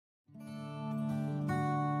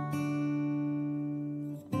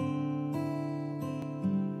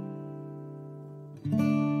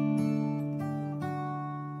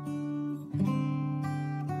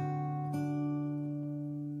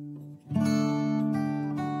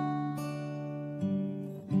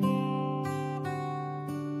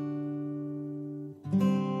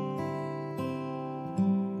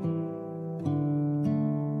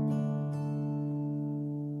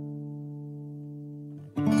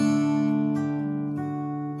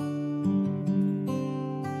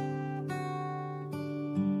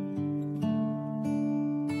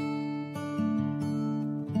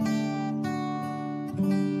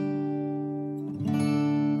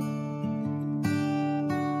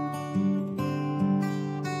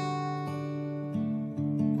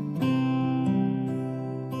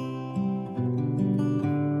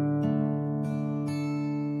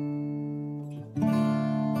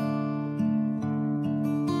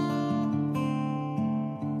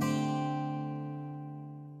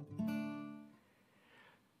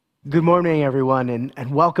Good morning, everyone,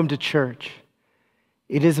 and welcome to church.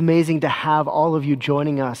 It is amazing to have all of you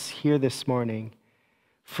joining us here this morning.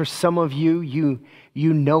 For some of you, you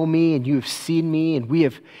know me and you've seen me, and we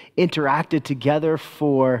have interacted together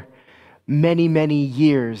for many, many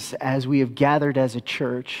years as we have gathered as a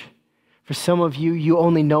church. For some of you, you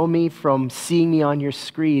only know me from seeing me on your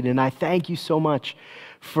screen, and I thank you so much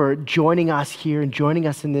for joining us here and joining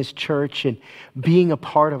us in this church and being a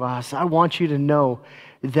part of us. I want you to know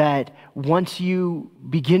that once you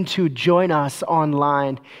begin to join us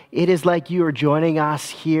online, it is like you are joining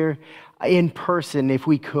us here in person if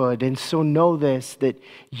we could. And so know this, that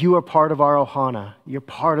you are part of our Ohana. You're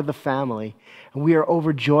part of the family, and we are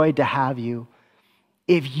overjoyed to have you.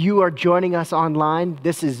 If you are joining us online,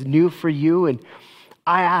 this is new for you, and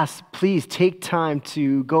I ask, please take time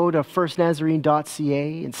to go to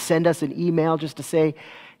firstnazarene.ca and send us an email just to say,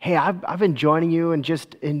 hey, I've been joining you and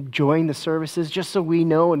just enjoying the services, just so we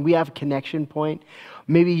know and we have a connection point.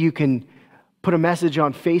 Maybe you can put a message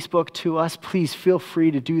on Facebook to us. Please feel free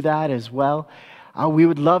to do that as well. We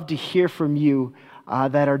would love to hear from you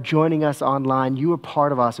that are joining us online. You are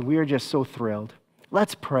part of us, and we are just so thrilled.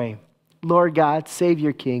 Let's pray. Lord God,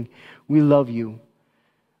 Savior King, we love you.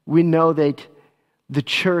 We know that the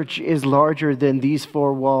church is larger than these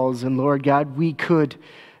four walls, and Lord God, we could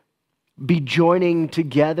be joining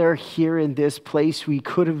together here in this place. We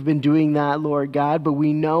could have been doing that, Lord God, but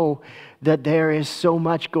we know that there is so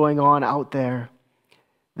much going on out there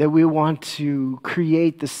that we want to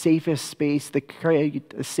create the safest space, the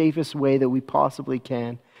safest way that we possibly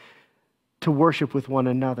can to worship with one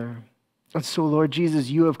another. And so, Lord Jesus,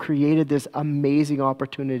 you have created this amazing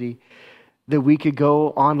opportunity that we could go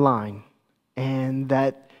online, and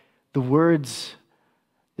that the words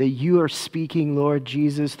that you are speaking, Lord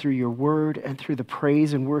Jesus, through your word and through the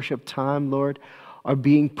praise and worship time, Lord, are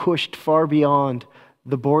being pushed far beyond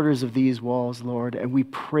the borders of these walls, Lord, and we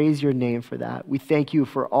praise your name for that. We thank you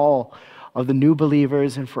for all of the new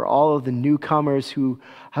believers and for all of the newcomers who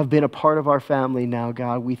have been a part of our family now,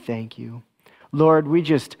 God. We thank you. Lord, we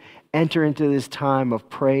just enter into this time of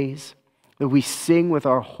praise, that we sing with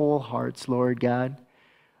our whole hearts, Lord God.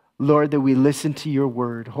 Lord, that we listen to your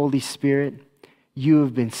word. Holy Spirit, you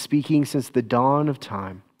have been speaking since the dawn of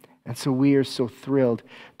time. And so we are so thrilled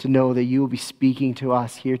to know that you will be speaking to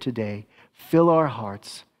us here today. Fill our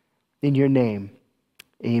hearts. In your name,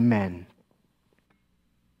 amen.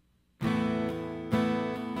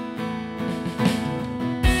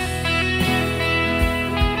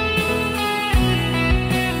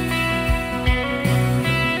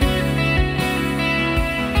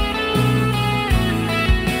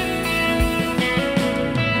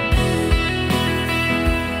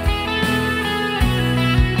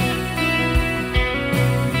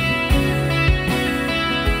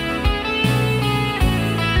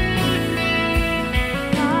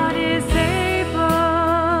 God is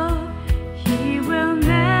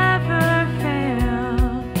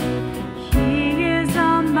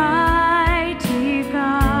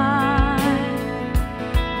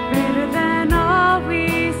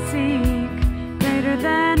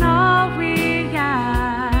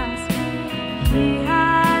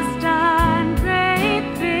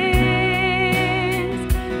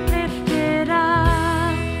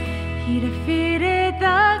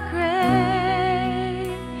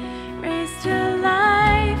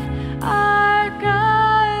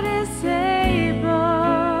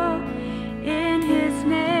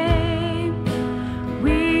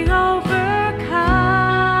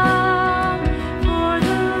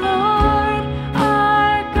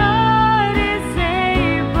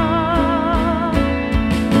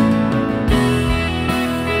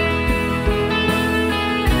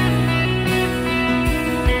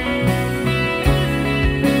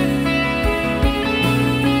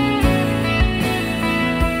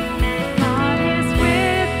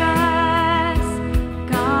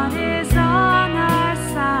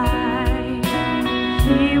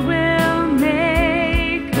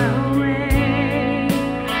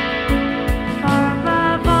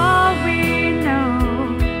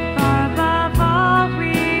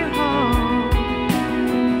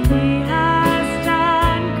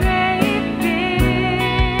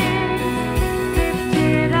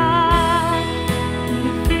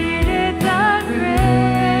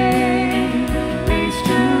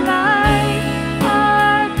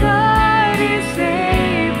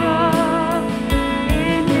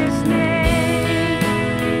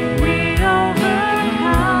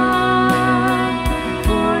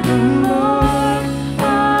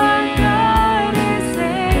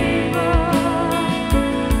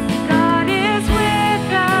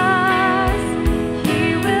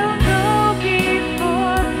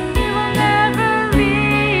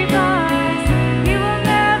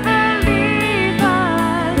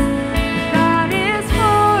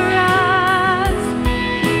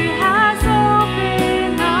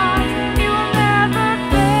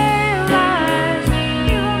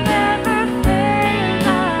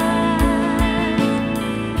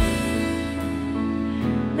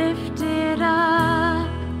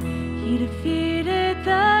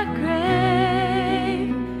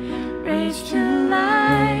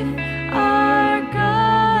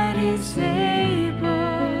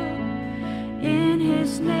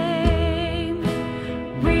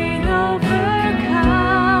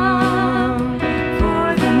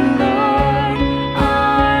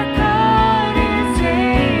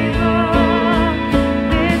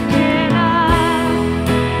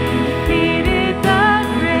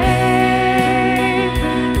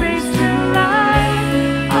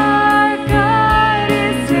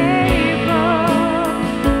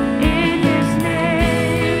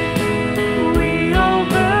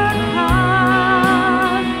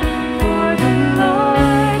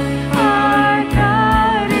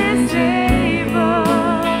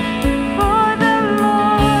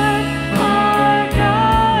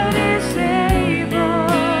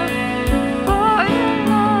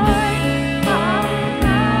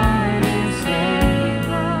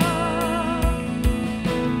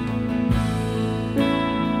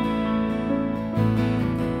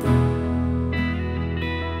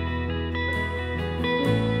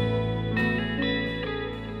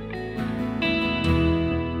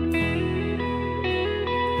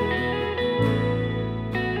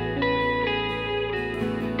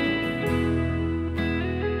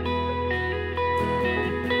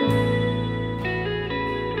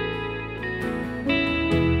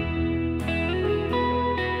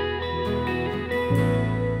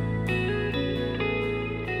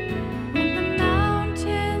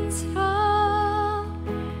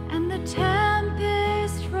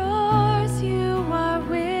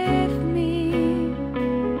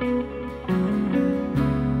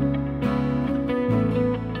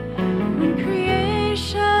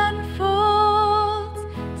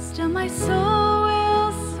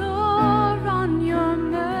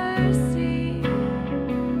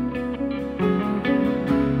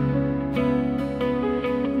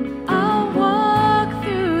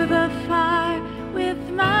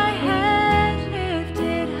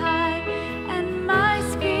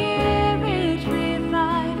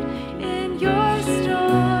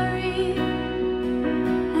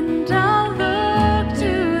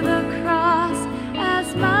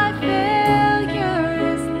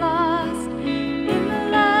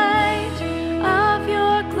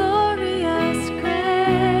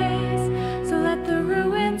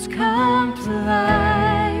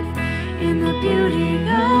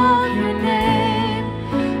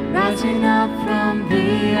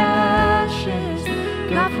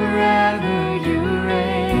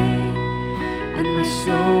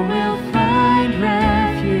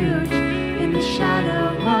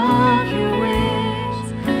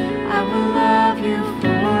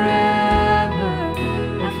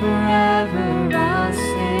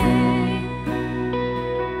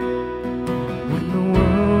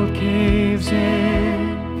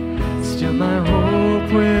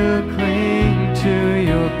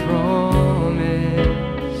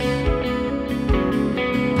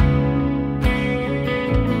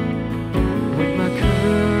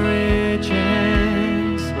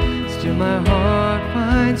my heart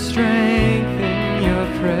finds strength in your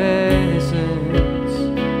presence.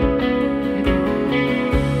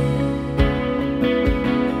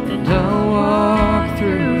 And I'll walk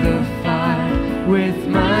through the fire with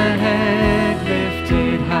my head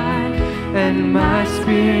lifted high and my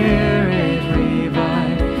spirit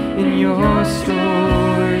revived in your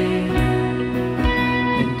story.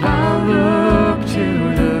 And I'll look to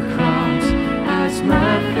the cross as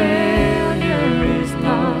my failure is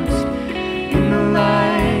lost in the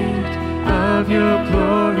light of your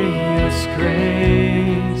glorious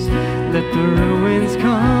grace. Let the ruins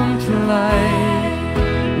come to life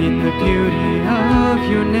in the beauty of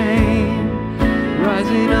your name,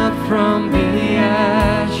 rising up from the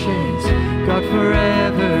ashes. God,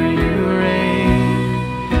 forever you reign,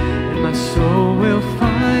 and my soul will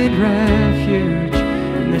find refuge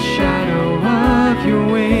in the shadow of your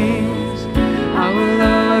wings. I will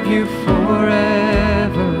love you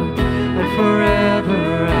forever, and forever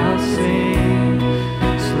I'll sing.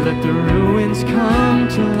 So let the ruins come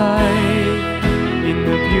to life in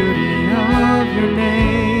the beauty of your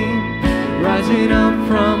name, rising up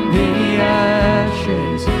from the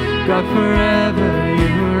ashes. God, forever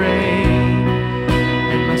you reign,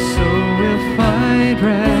 and my soul will find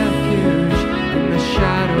refuge in the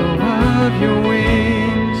shadow of your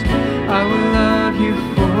wings. I will love you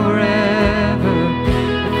forever,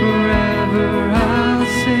 and forever I'll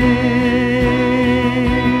sing.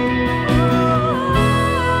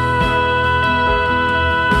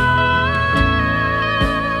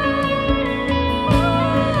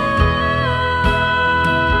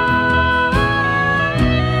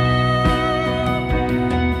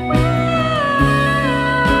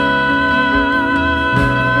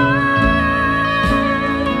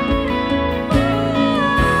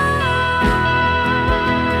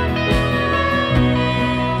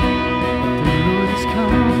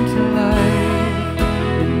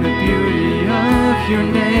 Your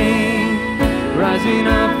name, rising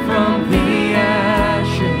up from the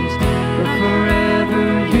ashes, but forever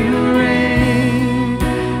you reign,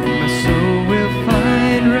 and my soul will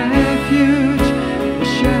find refuge in the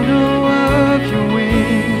shadow of your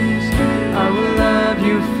wings. I will love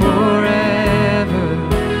you forever,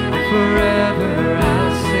 and forever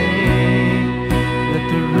I'll sing. Let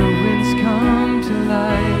the ruins come to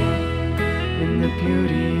life in the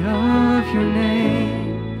beauty of your name,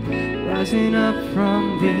 rising up from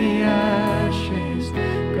the ashes.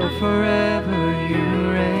 God, forever you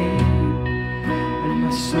reign, and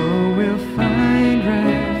my soul will find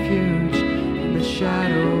refuge in the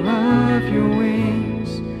shadow of your wings.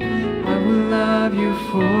 I will love you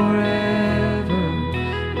forever,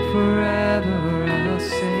 forever I'll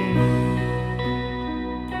sing.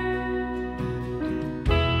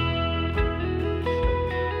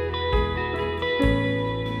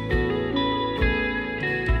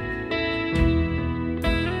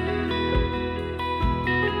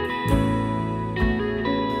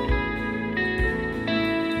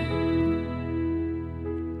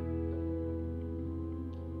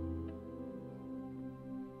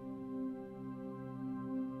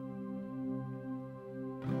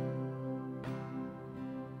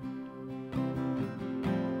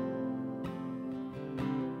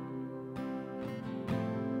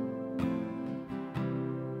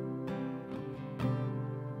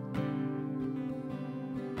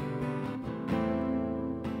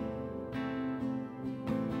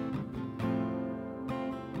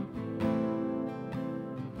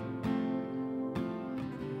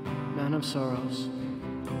 Man of sorrows.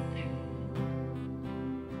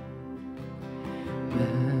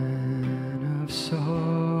 Man of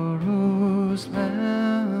sorrows,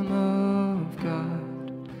 Lamb of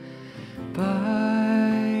God,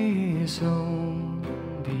 by his own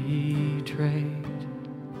betrayed.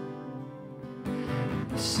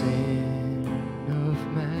 The sin of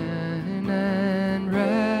man and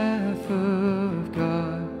wrath of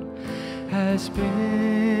God has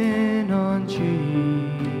been on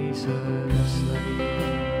Jesus laid.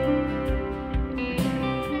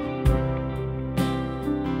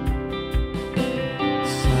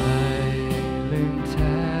 Silent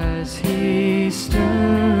as he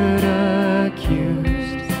stood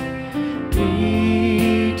accused,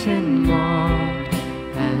 beaten, mocked,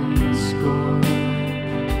 and scorned,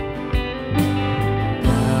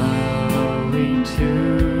 bowing to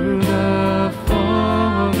the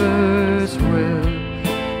Father's will,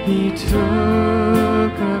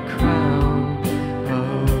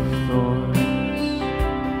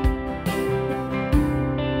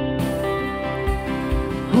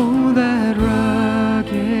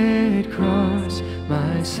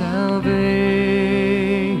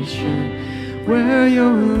 where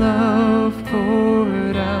your love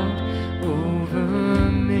poured out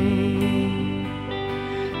over me.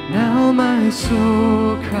 Now my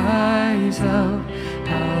soul cries out,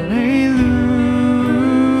 hallelujah,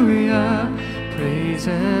 praise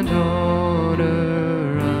and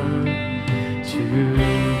honor unto thee.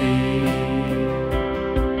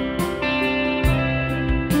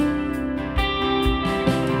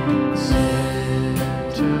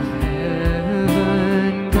 Sent of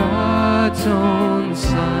heaven, God's own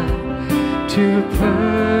Son, to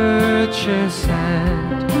purchase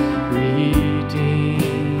and redeem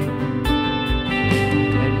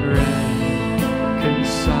and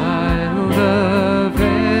reconcile the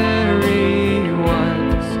very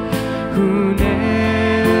ones who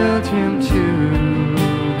nailed him to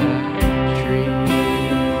that tree.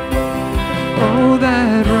 Oh,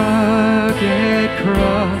 that rugged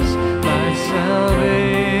cross, my salvation,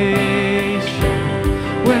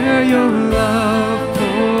 where your love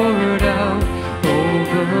poured out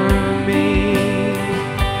over me.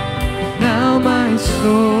 Now my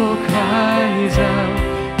soul cries out,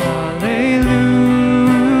 hallelujah,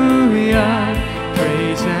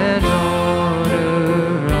 praise and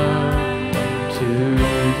honor unto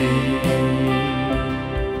thee.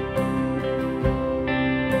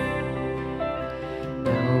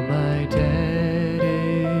 Now my debt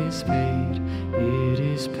is paid, it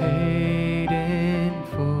is paid in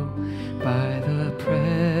full by the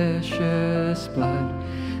precious blood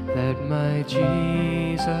that my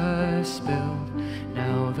Jesus spilled.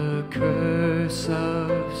 Now the curse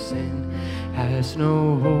of sin has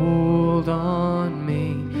no hold on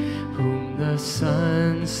me. Whom the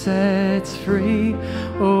Son sets free,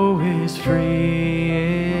 oh, is free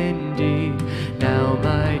indeed. Now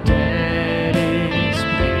my debt is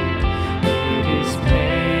paid, it is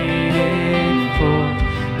paid in full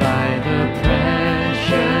by the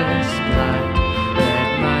precious blood that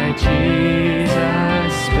my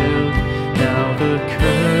Jesus spilled. Now the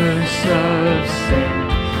curse of sin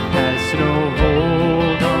has no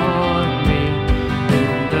hold on me.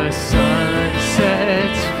 Whom the Son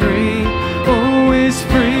sets free, oh, is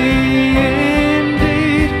free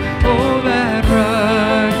indeed. Oh, that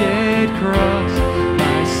rugged cross,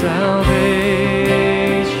 my salvation,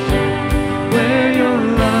 where your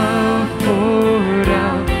love poured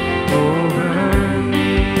out over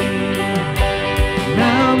me.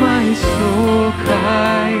 Now my soul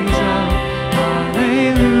cries out,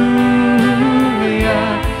 hallelujah,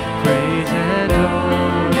 praise and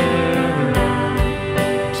honor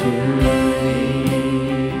to thee.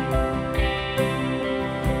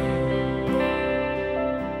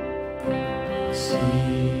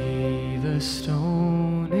 See, the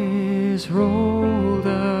stone is rolled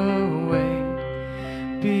away.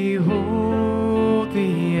 Behold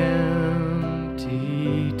the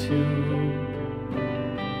empty tomb.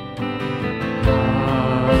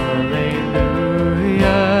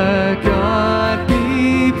 Hallelujah, God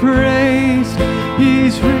be praised.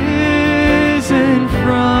 He's risen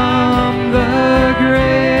from the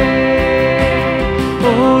grave.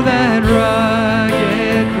 Oh, that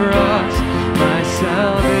rugged cross, my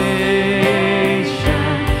salvation,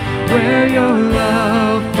 where your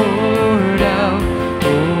love poured out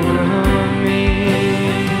over me.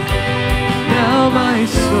 Now my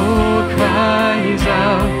soul cries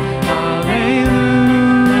out, hallelujah,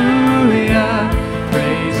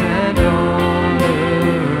 praise and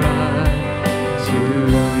honor unto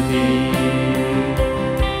thee.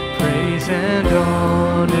 Praise and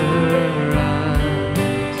honor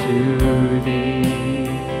unto thee.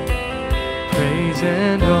 Praise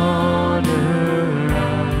and honor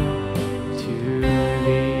unto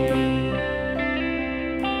thee.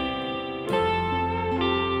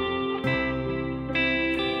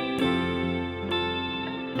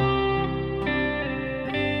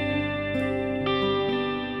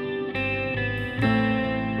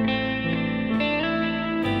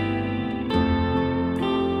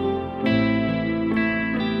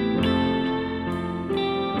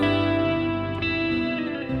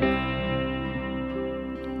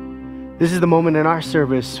 This is the moment in our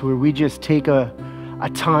service where we just take a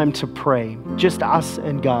time to pray, just us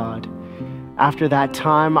and God. After that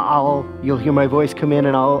time, you'll hear my voice come in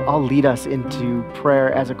and I'll lead us into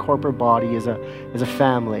prayer as a corporate body, as a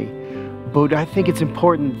family. But I think it's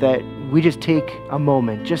important that we just take a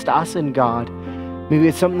moment, just us and God. Maybe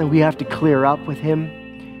it's something that we have to clear up with Him.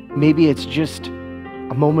 Maybe it's just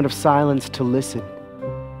a moment of silence to listen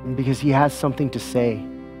because He has something to say.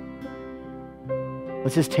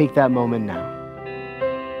 Let's just take that moment now.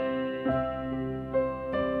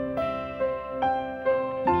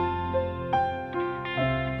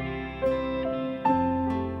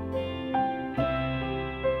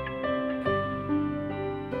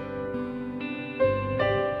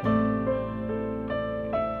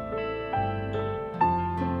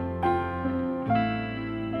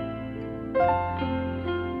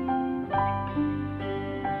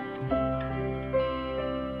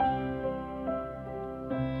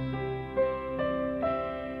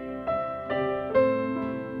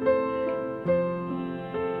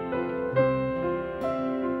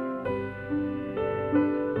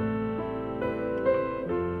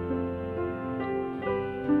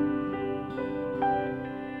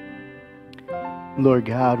 Lord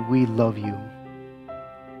God, we love you.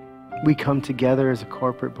 We come together as a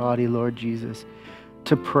corporate body, Lord Jesus,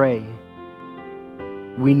 to pray.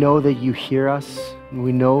 We know that you hear us.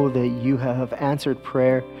 We know that you have answered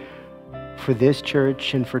prayer for this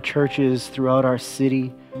church and for churches throughout our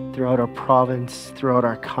city, throughout our province, throughout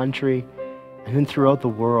our country, and then throughout the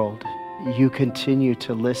world. You continue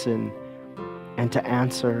to listen and to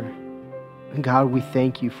answer. And God, we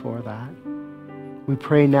thank you for that. We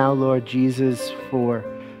pray now, Lord Jesus, for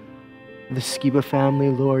the Skiba family,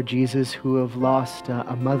 Lord Jesus, who have lost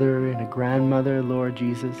a mother and a grandmother, Lord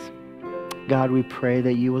Jesus. God, we pray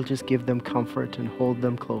that you will just give them comfort and hold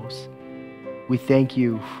them close. We thank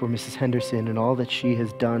you for Mrs. Henderson and all that she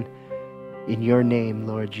has done in your name,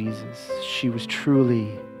 Lord Jesus. She was truly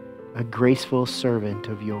a graceful servant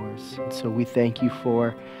of yours. And so we thank you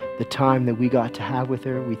for the time that we got to have with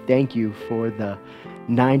her. We thank you for the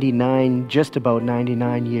 99, just about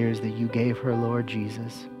 99 years that you gave her, Lord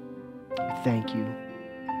Jesus. Thank you.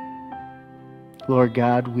 Lord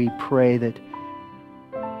God, we pray that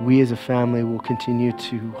we as a family will continue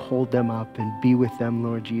to hold them up and be with them,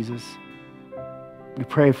 Lord Jesus. We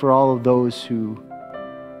pray for all of those who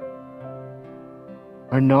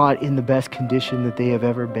are not in the best condition that they have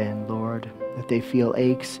ever been, Lord, that they feel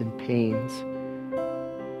aches and pains,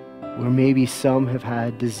 where maybe some have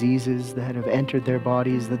had diseases that have entered their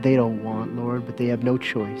bodies that they don't want, Lord, but they have no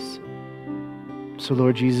choice. So,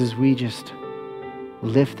 Lord Jesus, we just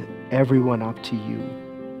lift everyone up to you.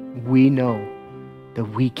 We know that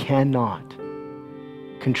we cannot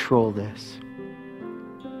control this.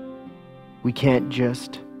 We can't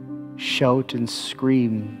just shout and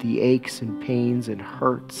scream the aches and pains and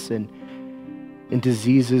hurts and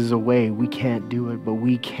diseases away. We can't do it, but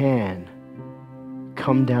we can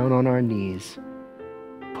come down on our knees,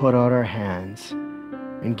 put out our hands,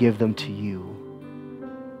 and give them to you.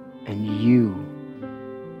 And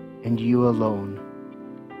you alone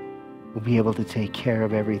will be able to take care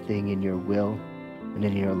of everything in your will and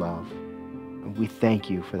in your love. And we thank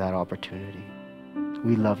you for that opportunity.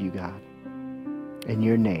 We love you, God. In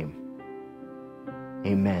your name,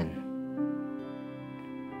 amen.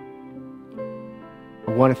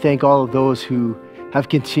 I want to thank all of those who have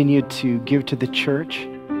continued to give to the church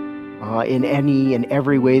in any and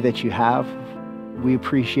every way that you have. We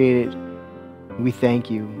appreciate it. We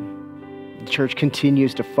thank you. The church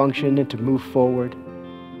continues to function and to move forward.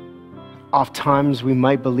 Oftentimes we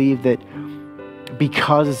might believe that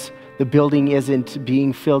because the building isn't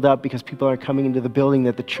being filled up, because people are coming into the building,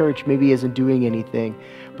 that the church maybe isn't doing anything.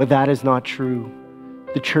 But that is not true.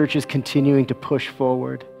 The church is continuing to push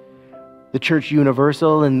forward. The Church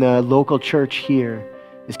Universal and the local church here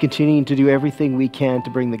is continuing to do everything we can to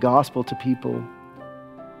bring the gospel to people,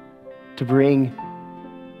 to bring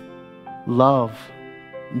love,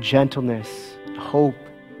 gentleness, hope,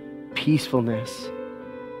 peacefulness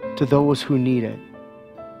to those who need it.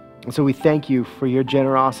 And so we thank you for your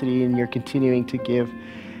generosity and your continuing to give,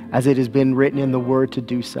 as it has been written in the Word to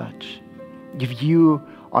do such. If you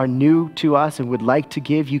are new to us and would like to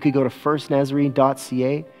give, you could go to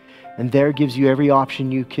firstnazarene.ca, and there gives you every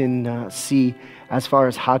option you can see as far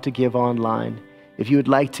as how to give online. If you would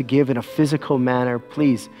like to give in a physical manner,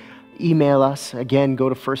 please email us. Again, go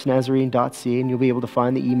to firstnazarene.ca and you'll be able to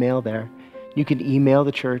find the email there. You can email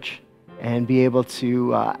the church and be able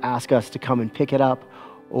to ask us to come and pick it up,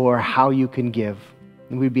 or how you can give.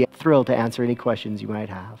 And we'd be thrilled to answer any questions you might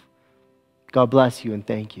have. God bless you and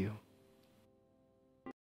thank you.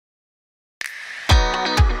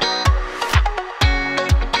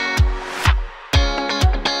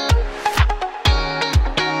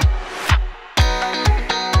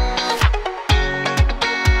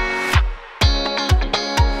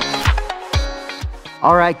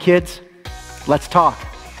 All right, kids, let's talk.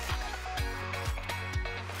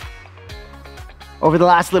 Over the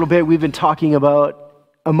last little bit, we've been talking about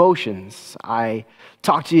emotions. I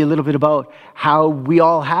talked to you a little bit about how we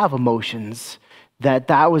all have emotions,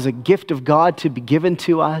 that was a gift of God to be given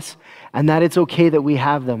to us, and that it's okay that we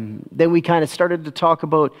have them. Then we kind of started to talk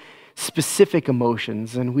about specific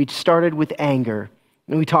emotions, and we started with anger.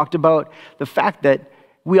 And we talked about the fact that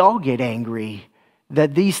we all get angry,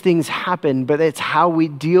 that these things happen, but it's how we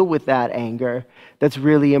deal with that anger that's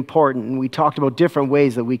really important. And we talked about different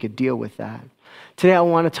ways that we could deal with that. Today, I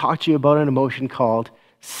want to talk to you about an emotion called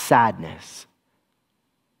sadness.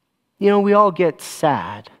 You know, we all get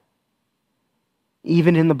sad.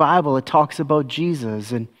 Even in the Bible, it talks about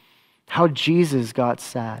Jesus and how Jesus got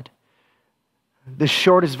sad. The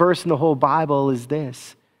shortest verse in the whole Bible is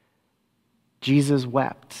this: Jesus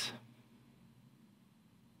wept.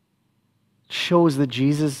 It shows that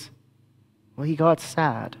Jesus, well, he got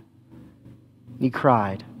sad. he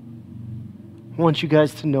cried. I want you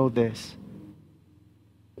guys to know this.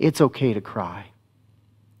 It's okay to cry.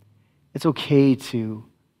 It's okay to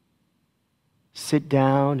sit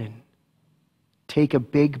down and take a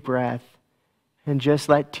big breath and just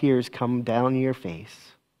let tears come down your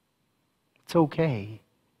face. It's okay.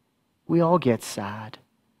 We all get sad.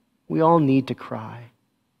 We all need to cry.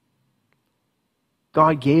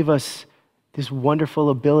 God gave us this wonderful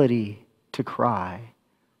ability to cry.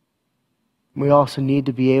 We also need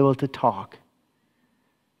to be able to talk.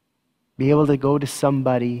 Be able to go to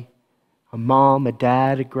somebody, a mom, a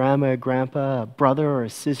dad, a grandma, a grandpa, a brother or a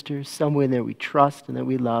sister, someone that we trust and that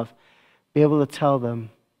we love. Be able to tell them,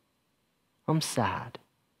 I'm sad.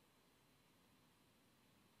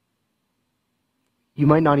 You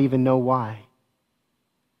might not even know why.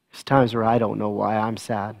 There's times where I don't know why I'm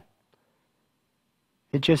sad.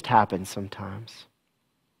 It just happens sometimes.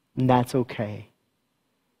 And that's okay.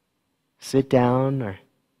 Sit down or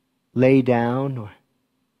lay down or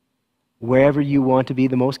wherever you want to be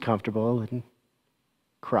the most comfortable and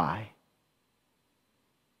cry.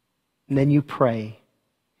 And then you pray.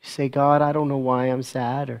 You say, God, I don't know why I'm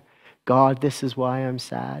sad, or God, this is why I'm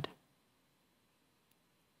sad.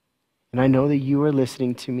 And I know that you are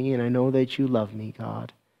listening to me, and I know that you love me,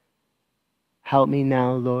 God. Help me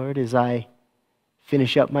now, Lord, as I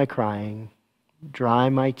finish up my crying, dry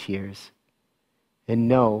my tears, and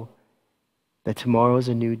know that tomorrow is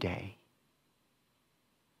a new day.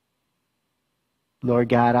 Lord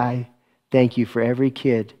God, I thank you for every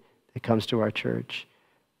kid that comes to our church.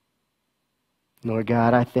 Lord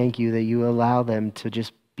God, I thank you that you allow them to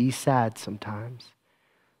just be sad sometimes.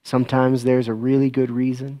 Sometimes there's a really good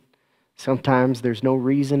reason. Sometimes there's no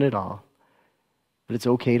reason at all. But it's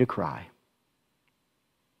okay to cry.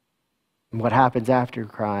 And what happens after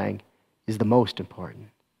crying is the most important.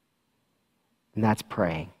 And that's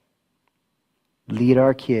praying. Lead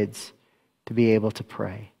our kids to be able to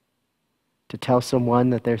pray. To tell someone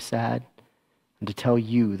that they're sad, and to tell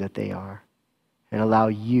you that they are, and allow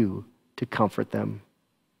you to comfort them,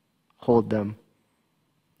 hold them,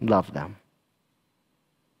 love them.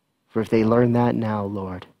 For if they learn that now,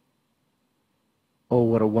 Lord, oh,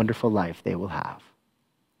 what a wonderful life they will have.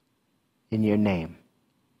 In your name,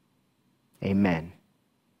 amen.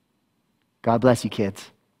 God bless you,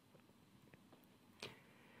 kids.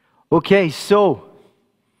 Okay, so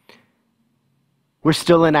we're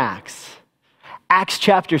still in Acts. Acts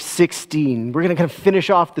chapter 16. We're going to kind of finish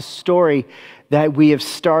off the story that we have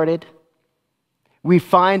started. We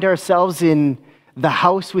find ourselves in the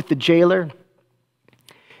house with the jailer.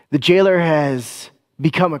 The jailer has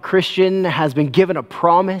become a Christian, has been given a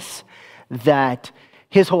promise that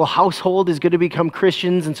his whole household is going to become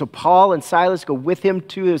Christians. And so Paul and Silas go with him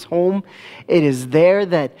to his home. It is there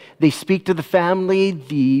that they speak to the family.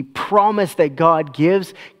 The promise that God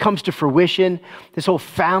gives comes to fruition. This whole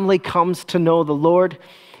family comes to know the Lord.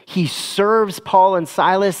 He serves Paul and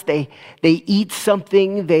Silas. They eat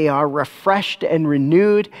something. They are refreshed and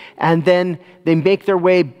renewed. And then they make their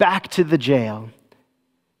way back to the jail.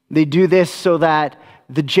 They do this so that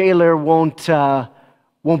the jailer won't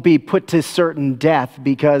be put to certain death,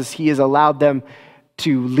 because he has allowed them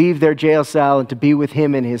to leave their jail cell and to be with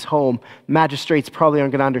him in his home. Magistrates probably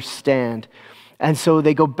aren't going to understand. And so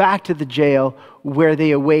they go back to the jail where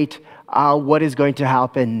they await what is going to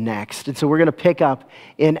happen next. And so we're going to pick up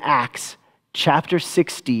in Acts chapter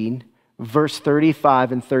 16, verse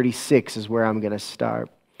 35 and 36 is where I'm going to start.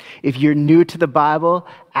 If you're new to the Bible,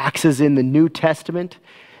 Acts is in the New Testament.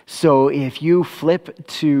 So if you flip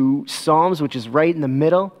to Psalms, which is right in the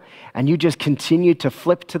middle, and you just continue to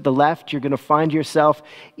flip to the left, you're going to find yourself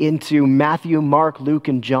into Matthew, Mark, Luke,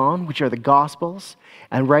 and John, which are the Gospels.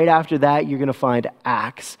 And right after that, you're going to find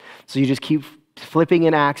Acts. So you just keep flipping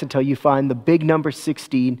in Acts until you find the big number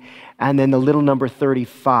 16 and then the little number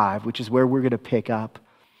 35, which is where we're going to pick up.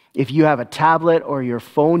 If you have a tablet or your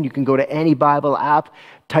phone, you can go to any Bible app,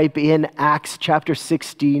 type in Acts chapter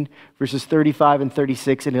 16, verses 35 and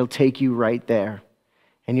 36, and it'll take you right there.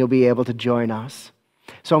 And you'll be able to join us.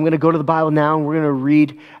 So I'm going to go to the Bible now, and we're going to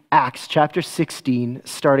read Acts chapter 16,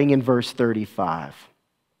 starting in verse 35.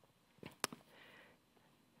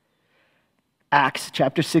 Acts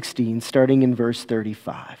chapter 16, starting in verse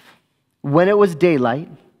 35. When it was daylight,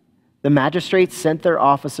 the magistrates sent their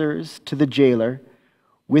officers to the jailer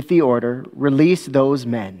with the order, "Release those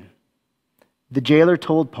men." The jailer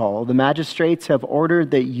told Paul, "The magistrates have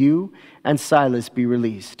ordered that you and Silas be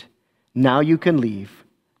released. Now you can leave.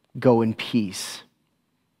 Go in peace."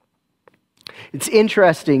 It's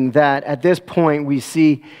interesting that at this point we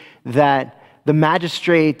see that the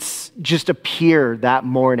magistrates just appear that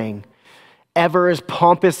morning. ever as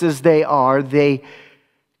pompous as they are, they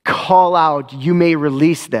call out, "You may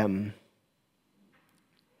release them."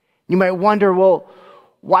 You might wonder, well,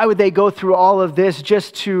 why would they go through all of this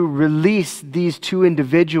just to release these two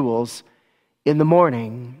individuals in the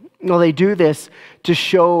morning? Well, they do this to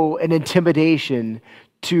show an intimidation,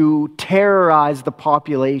 to terrorize the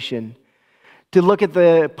population, to look at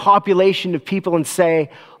the population of people and say,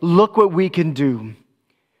 look what we can do.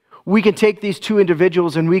 We can take these two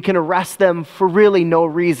individuals and we can arrest them for really no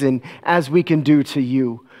reason, as we can do to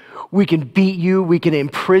you. We can beat you, we can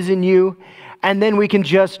imprison you, and then we can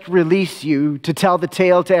just release you to tell the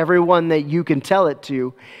tale to everyone that you can tell it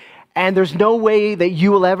to. And there's no way that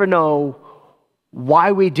you will ever know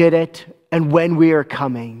why we did it and when we are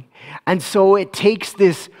coming. And so it takes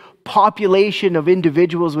this population of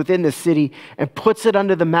individuals within the city and puts it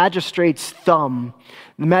under the magistrate's thumb.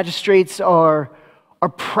 The magistrates are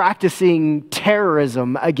practicing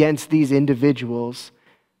terrorism against these individuals.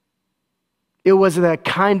 It was the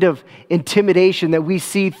kind of intimidation that we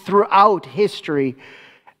see throughout history.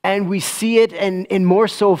 And we see it, and more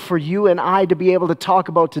so for you and I to be able to talk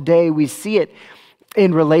about today, we see it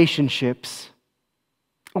in relationships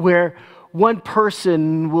where one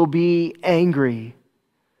person will be angry.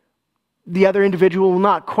 The other individual will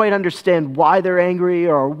not quite understand why they're angry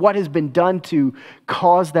or what has been done to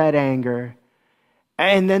cause that anger.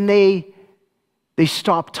 And then they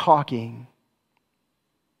stop talking.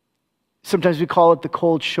 Sometimes we call it the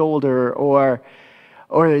cold shoulder or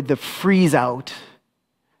the freeze out,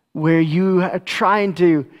 where you are trying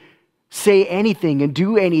to say anything and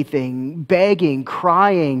do anything, begging,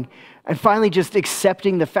 crying, and finally just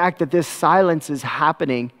accepting the fact that this silence is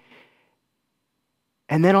happening.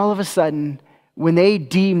 And then all of a sudden, when they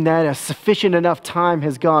deem that a sufficient enough time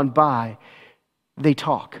has gone by, they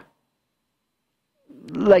talk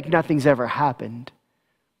like nothing's ever happened.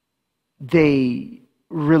 They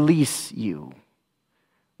release you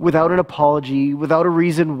without an apology, without a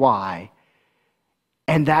reason why.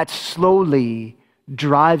 And that slowly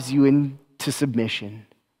drives you into submission.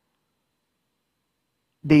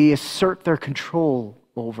 They assert their control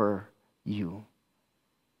over you.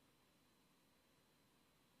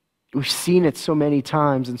 We've seen it so many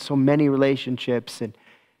times in so many relationships, and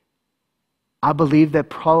I believe that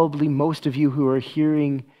probably most of you who are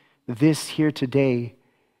hearing this here today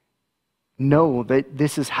know that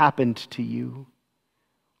this has happened to you.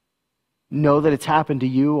 Know that it's happened to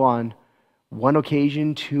you on one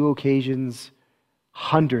occasion, two occasions,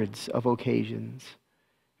 hundreds of occasions.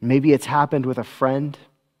 Maybe it's happened with a friend.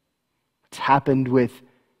 It's happened with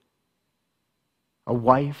a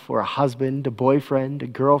wife or a husband, a boyfriend, a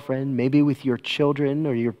girlfriend, maybe with your children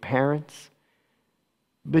or your parents.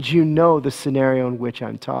 But you know the scenario in which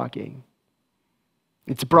I'm talking.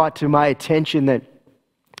 It's brought to my attention that,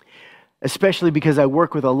 especially because I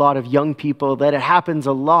work with a lot of young people, that it happens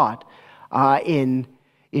a lot in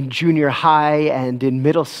junior high and in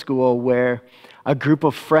middle school, where a group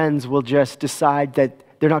of friends will just decide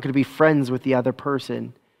that they're not going to be friends with the other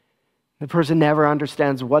person. The person never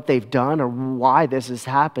understands what they've done or why this is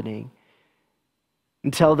happening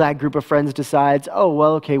until that group of friends decides, oh,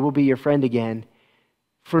 well, okay, we'll be your friend again,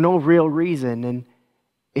 for no real reason. And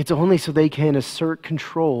it's only so they can assert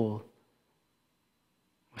control.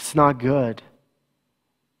 It's not good.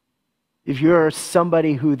 If you're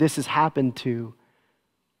somebody who this has happened to,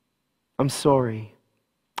 I'm sorry.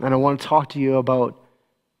 And I want to talk to you about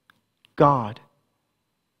God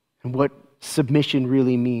and what submission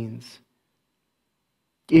really means.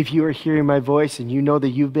 If you are hearing my voice and you know that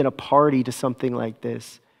you've been a party to something like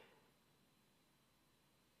this,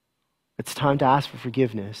 it's time to ask for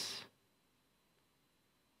forgiveness,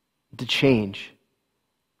 to change,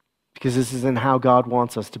 because this isn't how God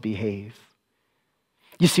wants us to behave.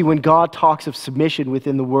 You see, when God talks of submission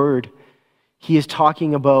within the Word, He is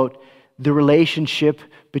talking about the relationship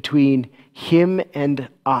between Him and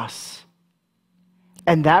us.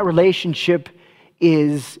 And that relationship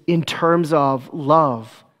is in terms of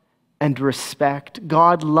love and respect.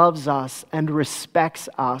 God loves us and respects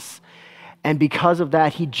us. And because of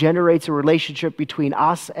that, He generates a relationship between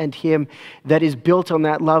us and Him that is built on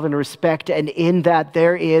that love and respect. And in that,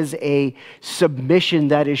 there is a submission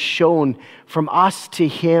that is shown from us to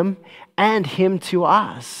Him and Him to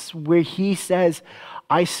us, where He says,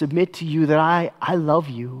 I submit to you that I love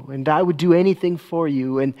you and I would do anything for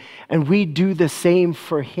you. And we do the same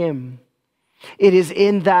for Him. It is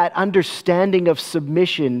in that understanding of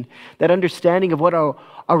submission, that understanding of what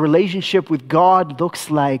a relationship with God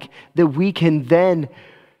looks like, that we can then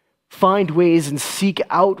find ways and seek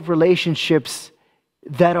out relationships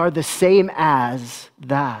that are the same as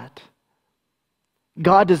that.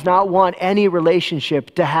 God does not want any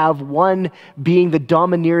relationship to have one being the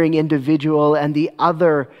domineering individual and the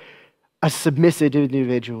other a submissive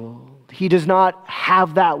individual. He does not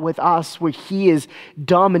have that with us where he is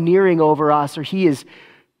domineering over us, or he is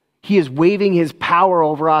waving his power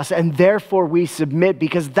over us, and therefore we submit,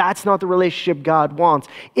 because that's not the relationship God wants.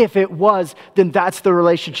 If it was, then that's the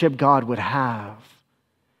relationship God would have.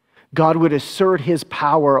 God would assert his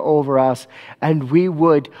power over us, and we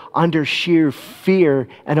would, under sheer fear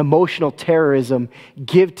and emotional terrorism,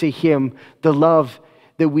 give to him the love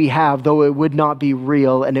that we have, though it would not be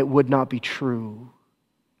real and it would not be true.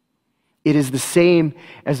 It is the same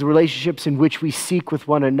as the relationships in which we seek with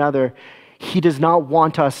one another. He does not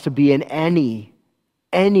want us to be in any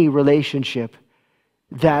relationship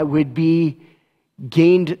that would be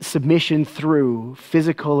gained submission through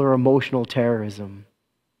physical or emotional terrorism.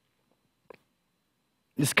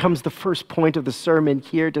 This comes the first point of the sermon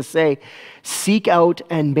here to say, seek out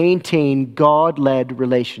and maintain God-led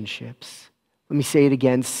relationships. Let me say it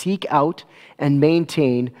again. Seek out and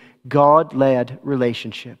maintain God-led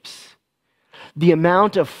relationships. The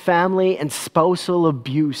amount of family and spousal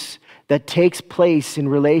abuse that takes place in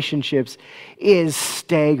relationships is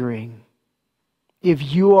staggering.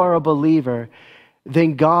 If you are a believer,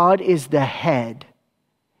 then God is the head,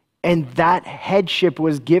 and that headship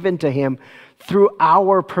was given to him through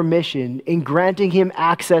our permission, in granting him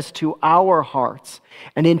access to our hearts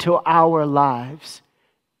and into our lives.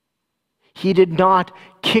 He did not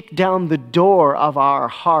kick down the door of our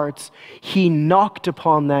hearts. He knocked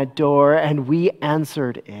upon that door and we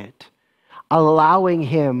answered it, allowing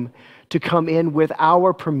him to come in with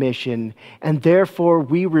our permission, and therefore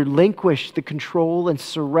we relinquish the control and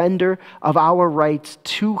surrender of our rights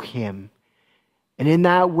to him. And in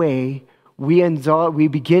that way, we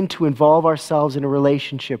begin to involve ourselves in a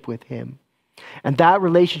relationship with him. And that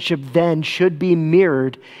relationship then should be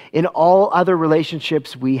mirrored in all other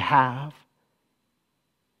relationships we have,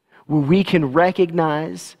 where we can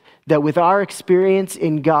recognize that with our experience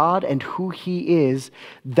in God and who he is,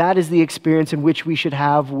 that is the experience in which we should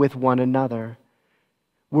have with one another,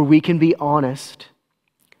 where we can be honest,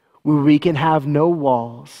 where we can have no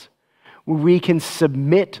walls, where we can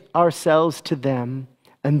submit ourselves to them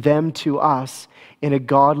and them to us in a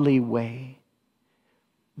godly way.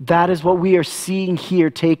 That is what we are seeing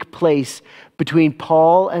here take place between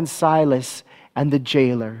Paul and Silas and the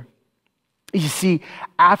jailer. You see,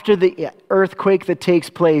 after the earthquake that takes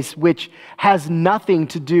place, which has nothing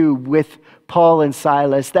to do with Paul and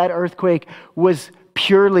Silas, that earthquake was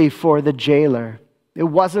purely for the jailer. It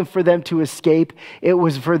wasn't for them to escape. It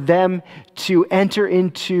was for them to enter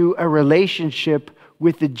into a relationship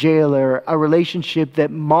with the jailer, a relationship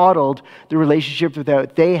that modeled the relationship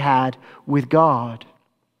that they had with God.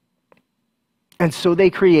 And so they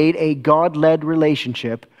create a God-led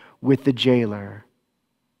relationship with the jailer.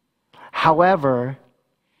 However,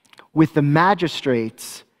 with the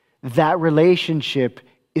magistrates, that relationship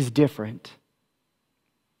is different.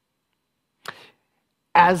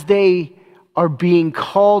 As they are being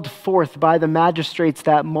called forth by the magistrates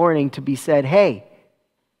that morning to be said, hey,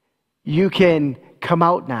 you can come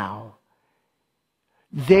out now,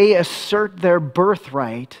 they assert their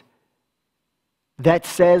birthright that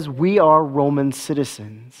says we are Roman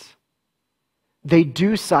citizens. They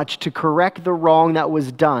do such to correct the wrong that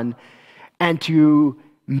was done and to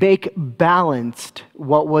make balanced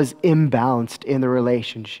what was imbalanced in the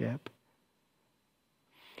relationship.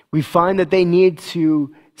 We find that they need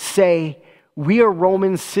to say, we are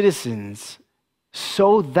Roman citizens,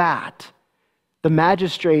 so that the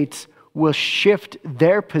magistrates will shift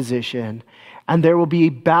their position and there will be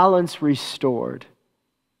balance restored.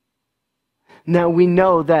 Now we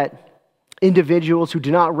know that individuals who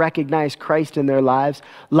do not recognize Christ in their lives,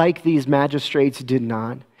 like these magistrates did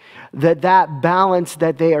not, that balance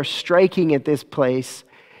that they are striking at this place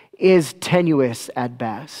is tenuous at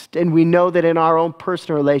best. And we know that in our own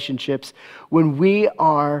personal relationships, when we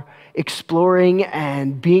are exploring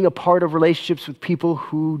and being a part of relationships with people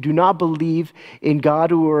who do not believe in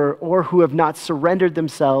God or who have not surrendered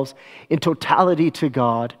themselves in totality to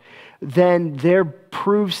God, then there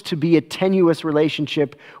proves to be a tenuous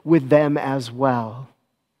relationship with them as well.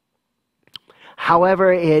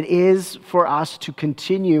 However, it is for us to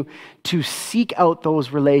continue to seek out those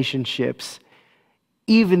relationships,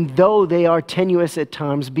 even though they are tenuous at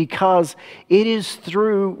times, because it is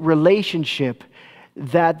through relationship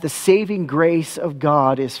that the saving grace of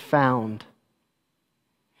God is found.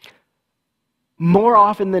 More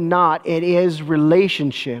often than not, it is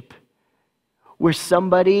relationship where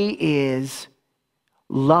somebody is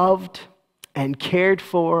loved and cared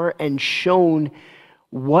for and shown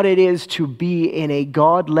what it is to be in a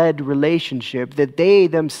God-led relationship, that they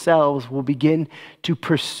themselves will begin to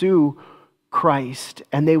pursue Christ,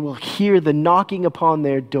 and they will hear the knocking upon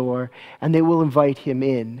their door, and they will invite him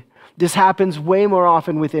in. This happens way more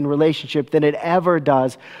often within relationship than it ever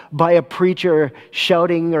does by a preacher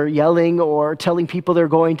shouting or yelling or telling people they're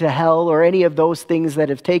going to hell or any of those things that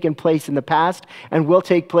have taken place in the past and will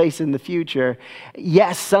take place in the future.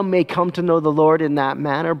 Yes, some may come to know the Lord in that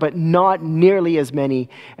manner, but not nearly as many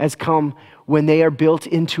as come when they are built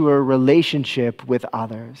into a relationship with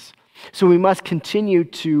others. So we must continue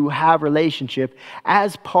to have relationship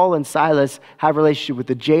as Paul and Silas have relationship with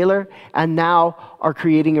the jailer and now are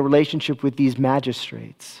creating a relationship with these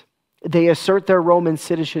magistrates. They assert their Roman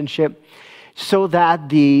citizenship so that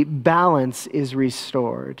the balance is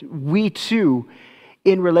restored. We too,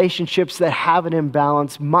 in relationships that have an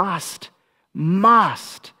imbalance, must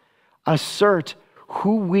assert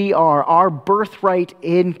who we are, our birthright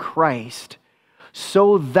in Christ,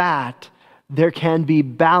 so that there can be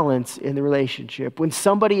balance in the relationship. When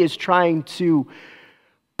somebody is trying to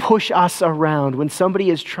push us around, when somebody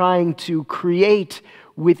is trying to create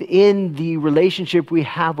within the relationship we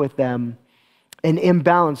have with them an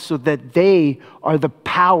imbalance so that they are the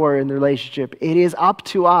power in the relationship, it is up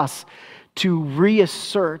to us to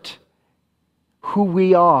reassert who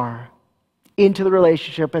we are into the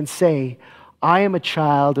relationship and say, I am a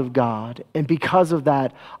child of God, and because of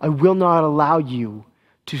that, I will not allow you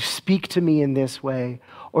to speak to me in this way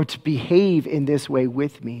or to behave in this way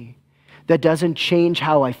with me. That doesn't change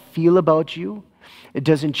how I feel about you. It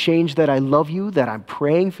doesn't change that I love you, that I'm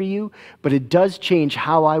praying for you, but it does change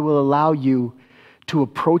how I will allow you to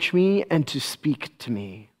approach me and to speak to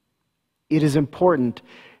me. It is important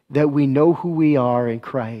that we know who we are in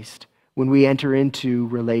Christ when we enter into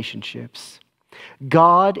relationships.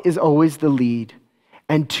 God is always the lead,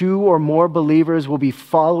 and two or more believers will be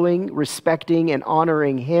following, respecting, and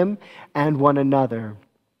honoring him and one another.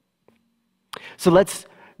 So let's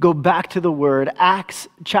go back to the word. Acts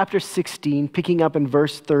chapter 16, picking up in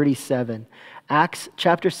verse 37. Acts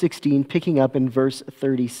chapter 16, picking up in verse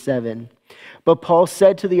 37. But Paul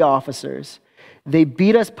said to the officers, they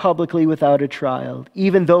beat us publicly without a trial,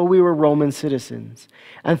 even though we were Roman citizens,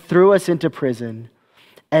 and threw us into prison.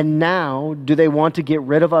 And now, do they want to get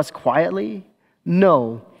rid of us quietly?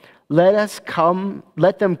 No, let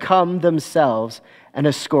them come themselves and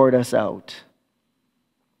escort us out.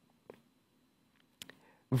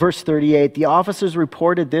 Verse 38, the officers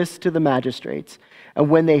reported this to the magistrates, and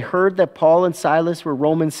when they heard that Paul and Silas were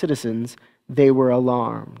Roman citizens, they were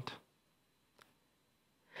alarmed.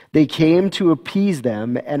 They came to appease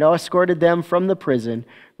them and escorted them from the prison,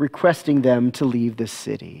 requesting them to leave the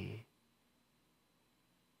city.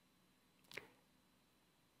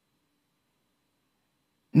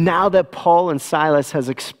 Now that Paul and Silas has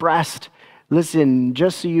expressed, listen,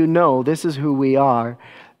 just so you know, this is who we are,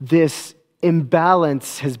 this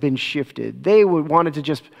imbalance has been shifted. They wanted to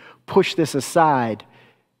just push this aside,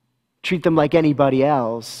 treat them like anybody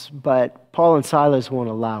else, but Paul and Silas won't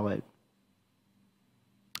allow it.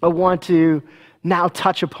 I want to now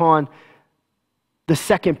touch upon the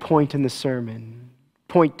second point in the sermon.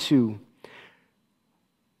 Point 2.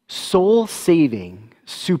 Soul saving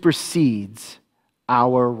supersedes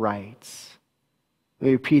our rights. Let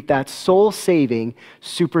me repeat that. Soul saving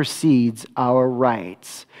supersedes our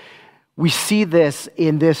rights. We see this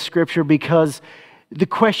in this scripture because the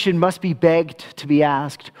question must be begged to be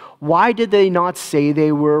asked. Why did they not say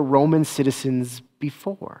they were Roman citizens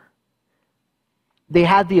before? They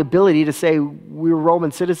had the ability to say we were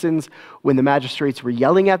Roman citizens when the magistrates were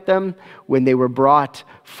yelling at them, when they were brought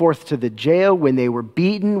forth to the jail, when they were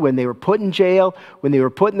beaten, when they were put in jail, when they were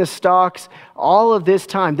put in the stocks. All of this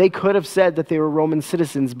time, they could have said that they were Roman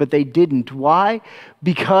citizens, but they didn't. Why?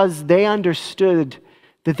 Because they understood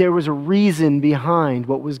that there was a reason behind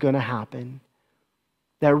what was going to happen.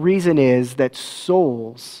 That reason is that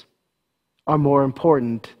souls are more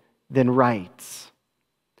important than rights.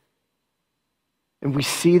 And we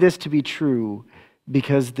see this to be true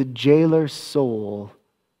because the jailer's soul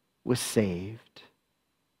was saved.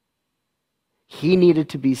 He needed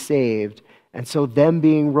to be saved, and so them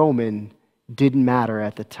being Roman didn't matter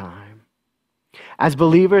at the time. As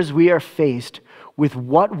believers, we are faced with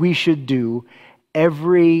what we should do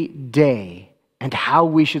every day and how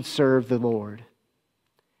we should serve the Lord.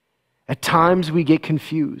 At times we get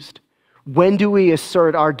confused. When do we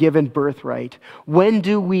assert our given birthright? When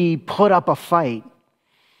do we put up a fight?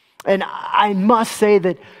 And I must say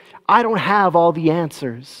that I don't have all the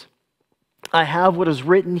answers. I have what is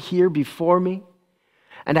written here before me,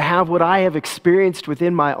 and I have what I have experienced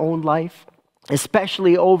within my own life.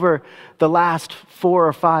 especially over the last 4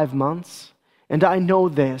 or 5 months. And I know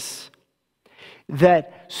this,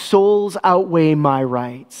 that souls outweigh my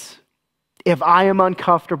rights. If I am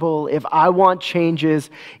uncomfortable, if I want changes,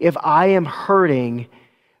 if I am hurting,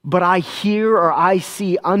 but I hear or I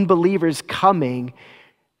see unbelievers coming,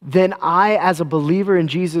 then I, as a believer in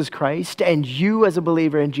Jesus Christ, and you as a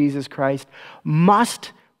believer in Jesus Christ,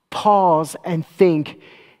 must pause and think,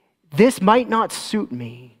 this might not suit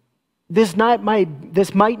me. This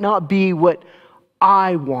might not be what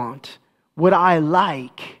I want, what I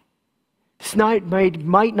like. This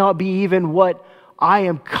might not be even what I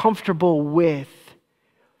am comfortable with.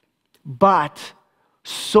 But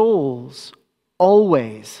souls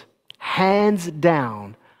always, hands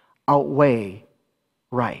down, outweigh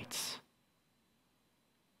rights.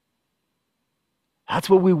 That's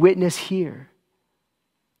what we witness here.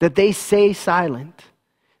 That they stay silent.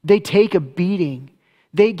 They take a beating.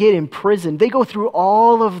 They get imprisoned. They go through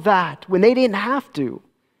all of that when they didn't have to.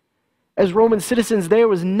 As Roman citizens, there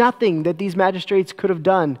was nothing that these magistrates could have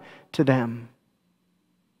done to them.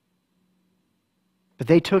 But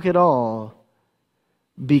they took it all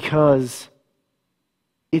because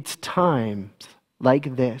it's times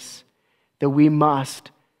like this that we must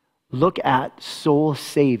look at soul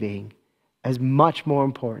saving as much more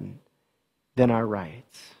important than our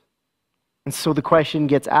rights. And so the question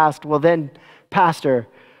gets asked, well then, Pastor,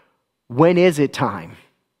 when is it time?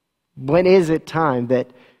 When is it time that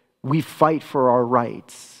we fight for our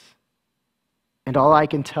rights? And all I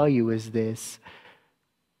can tell you is this: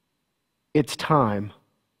 it's time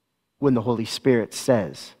when the Holy Spirit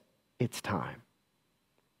says it's time.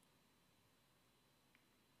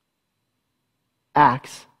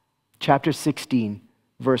 Acts chapter 16,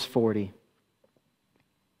 verse 40.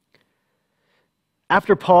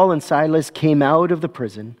 After Paul and Silas came out of the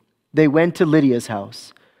prison, they went to Lydia's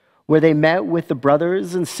house, where they met with the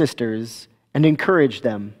brothers and sisters and encouraged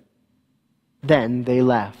them. Then they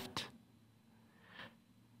left.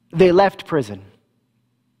 They left prison,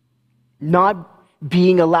 not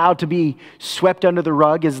being allowed to be swept under the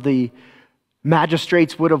rug as the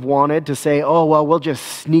magistrates would have wanted, to say, oh, well, we'll just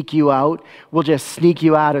sneak you out. We'll just sneak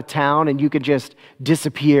you out of town and you can just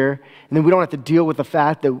disappear. And then we don't have to deal with the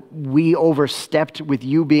fact that we overstepped with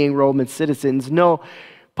you being Roman citizens. No,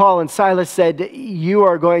 Paul and Silas said, you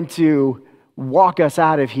are going to walk us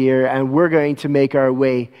out of here and we're going to make our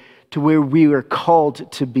way to where we were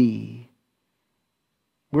called to be.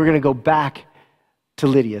 We're going to go back to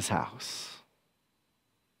Lydia's house.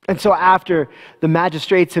 And so after the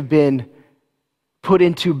magistrates have been put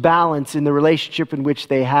into balance in the relationship in which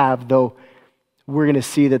they have, though we're going to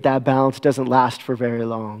see that that balance doesn't last for very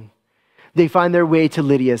long, they find their way to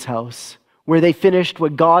Lydia's house, where they finished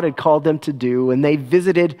what God had called them to do, and they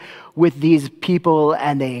visited with these people,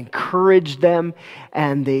 and they encouraged them,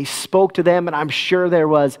 and they spoke to them, and I'm sure there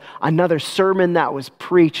was another sermon that was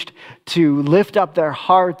preached to lift up their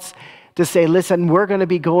hearts, to say, listen, we're going to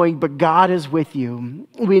be going, but God is with you.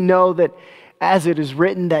 We know that, as it is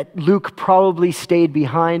written, that Luke probably stayed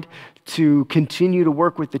behind to continue to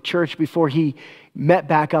work with the church before he met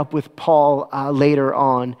back up with Paul later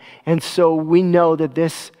on. And so we know that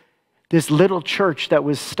this little church that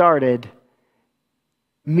was started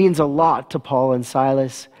means a lot to Paul and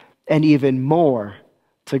Silas, and even more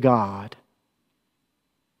to God.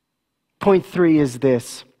 Point 3 is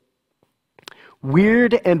this: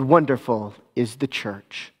 weird and wonderful is the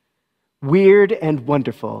church. Weird and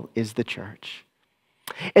wonderful is the church.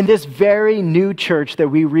 In this very new church that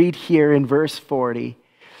we read here in verse 40,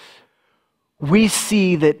 we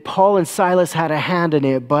see that Paul and Silas had a hand in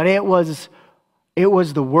it, but it was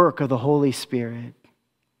the work of the Holy Spirit.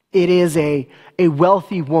 It is a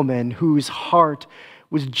wealthy woman whose heart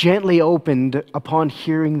was gently opened upon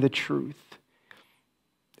hearing the truth.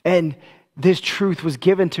 And this truth was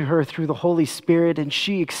given to her through the Holy Spirit, and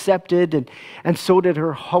she accepted, and so did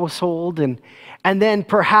her household. And then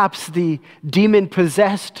perhaps the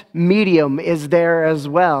demon-possessed medium is there as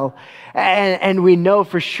well. And we know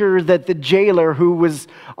for sure that the jailer, who was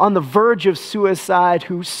on the verge of suicide,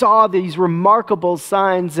 who saw these remarkable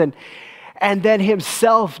signs, and then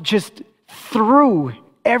himself just threw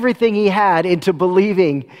everything he had into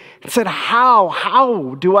believing, and said,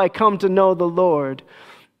 how do I come to know the Lord?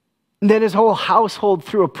 And then his whole household,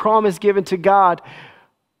 through a promise given to God,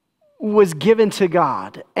 was given to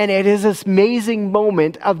God. And it is this amazing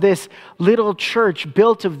moment of this little church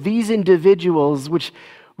built of these individuals, which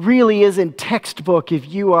really isn't textbook if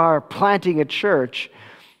you are planting a church.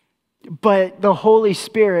 But the Holy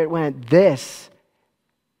Spirit went, this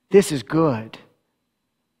is good.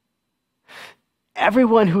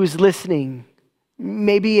 Everyone who's listening,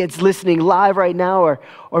 Maybe it's listening live right now,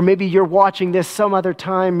 or maybe you're watching this some other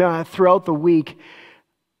time throughout the week.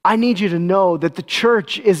 I need you to know that the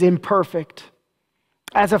church is imperfect.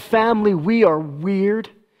 As a family, we are weird,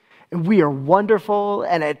 and we are wonderful,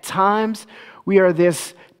 and at times we are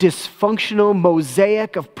this dysfunctional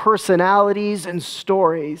mosaic of personalities and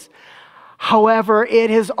stories. However,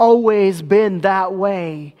 it has always been that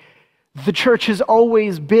way. The church has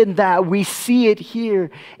always been that. We see it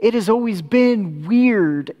here. It has always been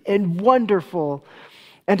weird and wonderful.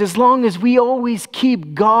 And as long as we always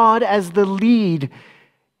keep God as the lead,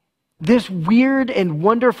 this weird and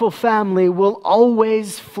wonderful family will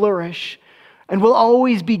always flourish. And we'll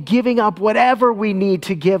always be giving up whatever we need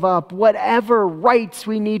to give up, whatever rights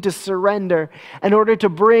we need to surrender in order to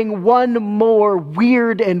bring one more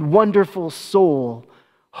weird and wonderful soul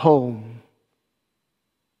home.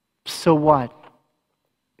 So what?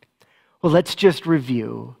 Well, let's just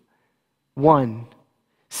review. 1,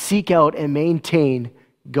 seek out and maintain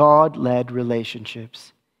God-led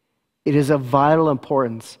relationships. It is of vital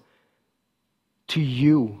importance to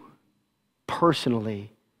you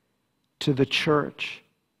personally, to the church,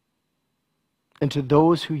 and to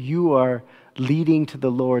those who you are leading to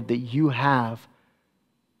the Lord, that you have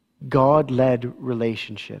God-led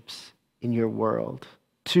relationships in your world.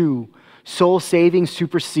 2, soul saving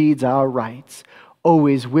supersedes our rights.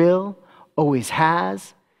 Always will, always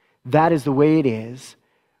has. That is the way it is.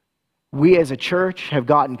 We as a church have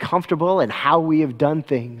gotten comfortable in how we have done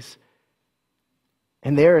things.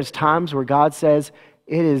 And there is times where God says,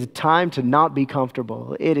 it is time to not be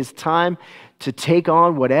comfortable. It is time to take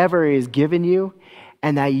on whatever is given you,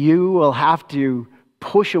 and that you will have to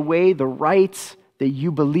push away the rights that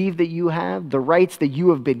you believe that you have, the rights that you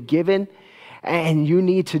have been given, and you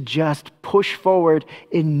need to just push forward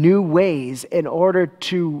in new ways in order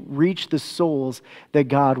to reach the souls that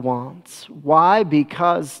God wants. Why?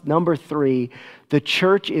 Because, number 3, the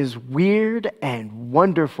church is weird and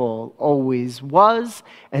wonderful, always was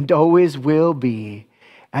and always will be.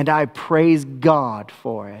 And I praise God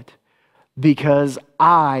for it, because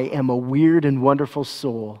I am a weird and wonderful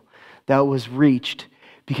soul that was reached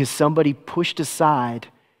because somebody pushed aside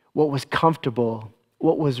what was comfortable,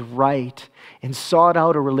 what was right, and sought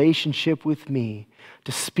out a relationship with me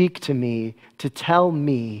to speak to me, to tell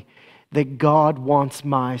me that God wants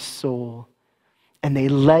my soul. And they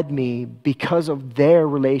led me, because of their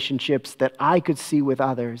relationships that I could see with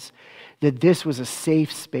others, that this was a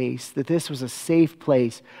safe space, that this was a safe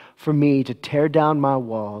place for me to tear down my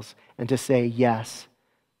walls and to say, yes,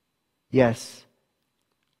 yes,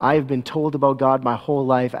 I have been told about God my whole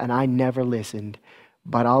life and I never listened,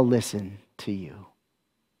 but I'll listen to you.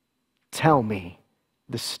 Tell me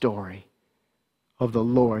the story of the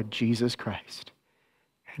Lord Jesus Christ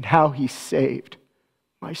and how he saved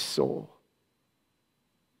my soul.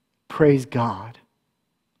 Praise God.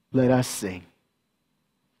 Let us sing.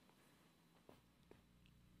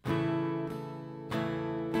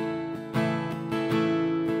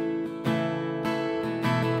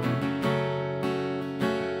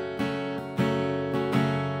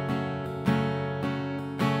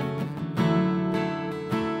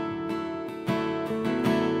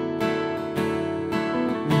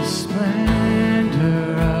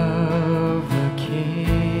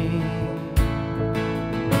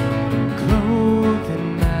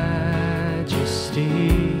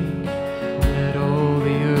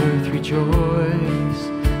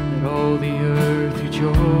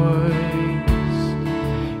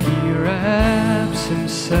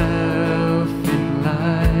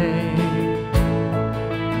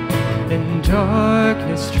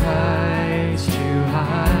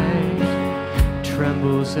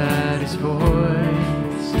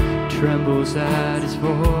 Trembles at his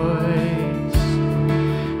voice.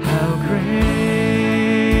 How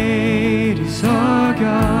great is our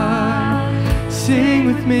God? Sing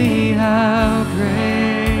with me, how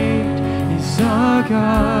great is our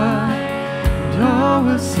God? And all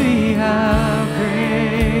will see how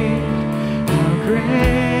great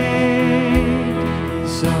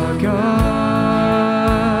is our God.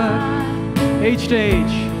 Age to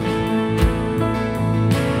age.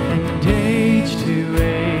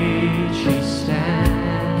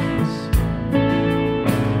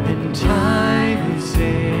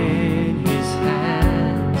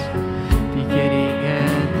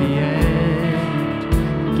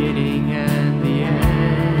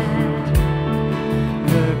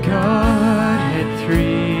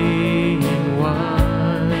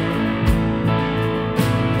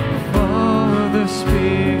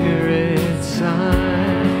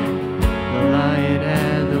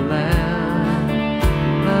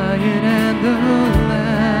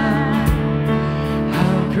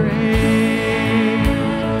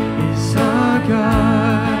 our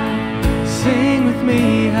God. Sing with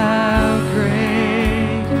me, how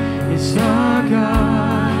great is our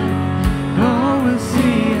God. Oh, we'll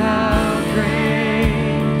see how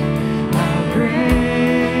great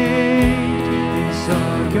is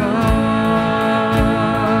our God.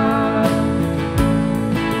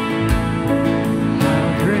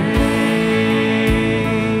 How great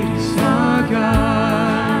is our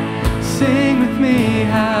God. Sing with me,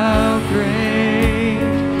 how great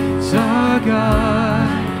is our God.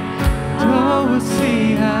 Oh, we'll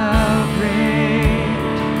see how great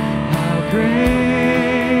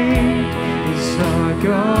is our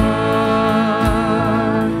God.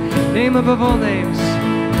 Name above all names.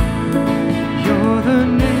 You're the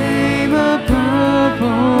name above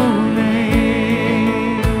all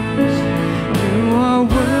names. You are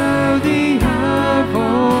worthy of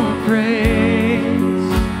all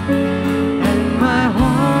praise. And my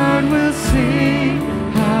heart will sing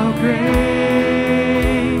how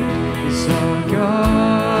great is our God.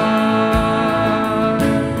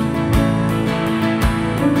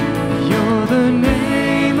 You're the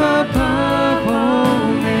name above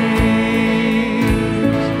all names.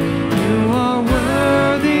 You are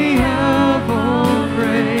worthy of all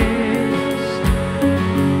praise.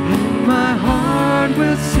 And my heart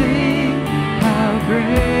will sing how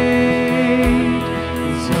great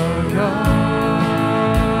is our God.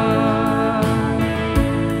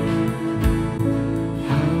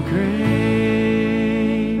 How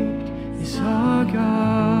great is our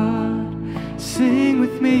God. Sing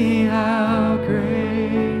with me, how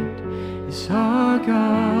great is our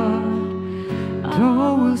God. And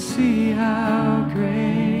oh, we'll see how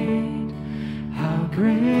great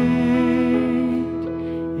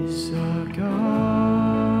is our God.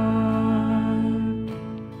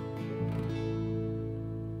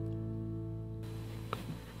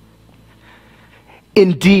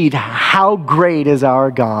 Indeed, how great is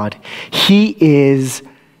our God. He is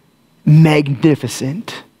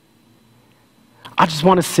magnificent. I just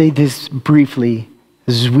want to say this briefly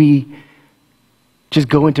as we just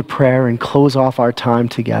go into prayer and close off our time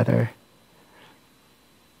together.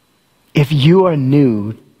 If you are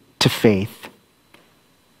new to faith,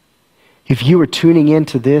 if you are tuning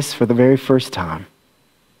into this for the very first time,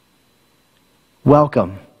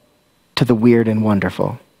 welcome to the Weird and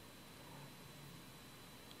Wonderful.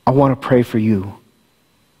 I want to pray for you.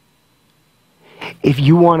 If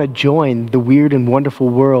you want to join the weird and wonderful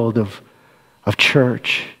world of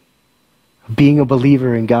church, of being a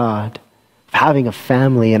believer in God, of having a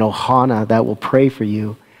family and Ohana that will pray for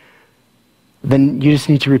you, then you just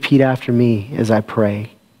need to repeat after me as I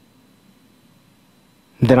pray.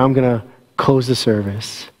 Then I'm going to close the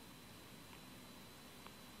service.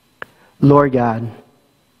 Lord God,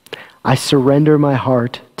 I surrender my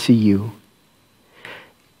heart to you.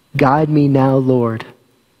 Guide me now, Lord,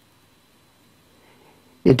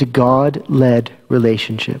 into God-led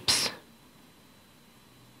relationships.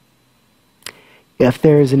 If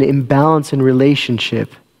there is an imbalance in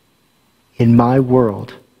relationship in my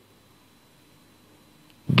world,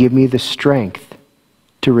 give me the strength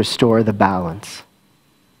to restore the balance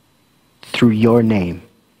through your name.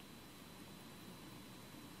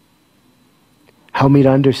 Help me to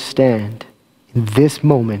understand in this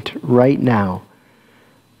moment, right now,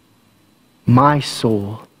 my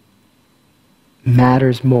soul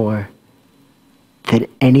matters more than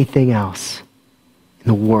anything else in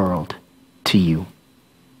the world to you.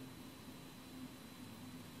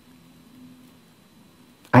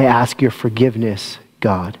 I ask your forgiveness,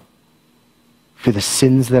 God, for the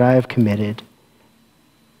sins that I have committed,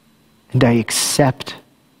 and I accept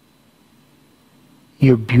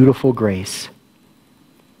your beautiful grace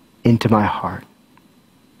into my heart.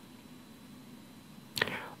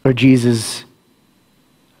 Lord Jesus,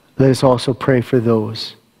 let us also pray for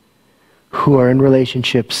those who are in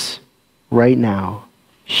relationships right now,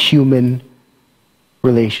 human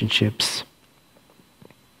relationships,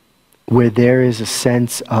 where there is a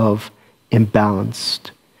sense of imbalance,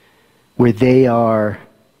 where they are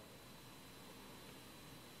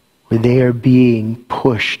being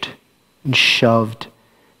pushed and shoved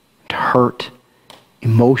and hurt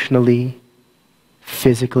emotionally,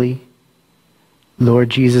 physically. Lord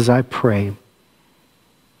Jesus, I pray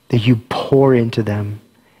that you pour into them,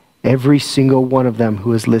 every single one of them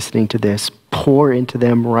who is listening to this, pour into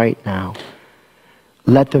them right now.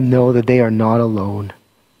 Let them know that they are not alone,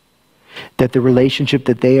 that the relationship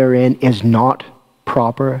that they are in is not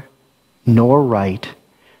proper, nor right,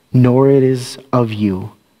 nor it is of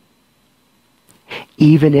you.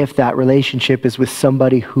 Even if that relationship is with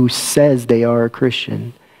somebody who says they are a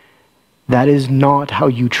Christian, That is not how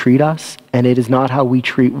you treat us, and it is not how we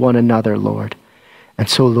treat one another, Lord. And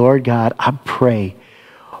so, Lord God, I pray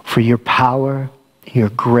for your power, your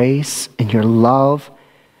grace, and your love,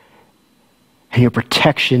 and your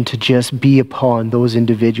protection to just be upon those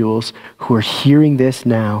individuals who are hearing this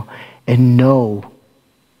now and know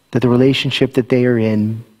that the relationship that they are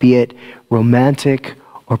in, be it romantic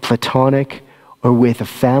or platonic or with a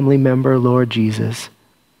family member, Lord Jesus,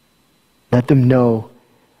 let them know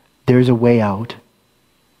there's a way out.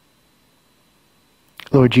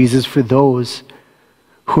 Lord Jesus, for those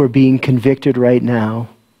who are being convicted right now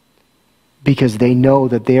because they know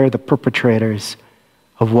that they are the perpetrators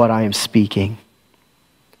of what I am speaking,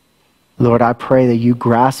 Lord, I pray that you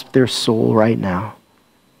grasp their soul right now,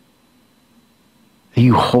 that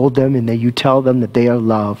you hold them and that you tell them that they are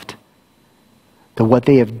loved, that what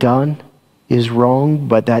they have done is wrong,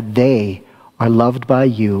 but that they are loved by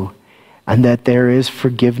you, and that there is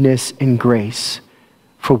forgiveness and grace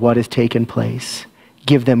for what has taken place.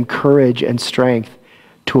 Give them courage and strength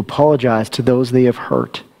to apologize to those they have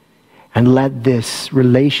hurt, and let this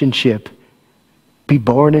relationship be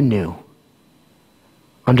born anew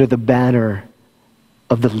under the banner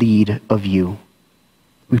of the lead of you.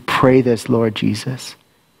 We pray this, Lord Jesus.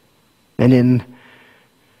 And in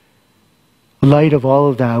light of all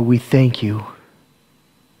of that, we thank you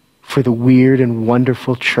for the weird and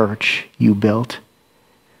wonderful church you built.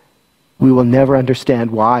 We will never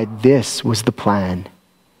understand why this was the plan,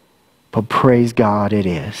 but praise God it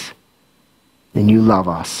is. And you love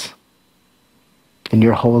us. In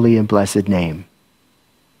your holy and blessed name,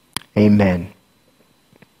 amen.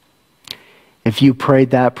 If you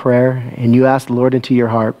prayed that prayer and you asked the Lord into your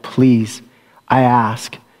heart, please, I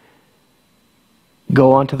ask,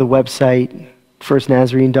 go onto the website,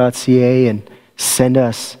 firstnazarene.ca, and send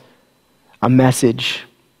us a message.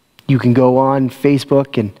 You can go on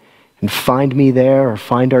Facebook and find me there, or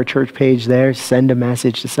find our church page there. Send a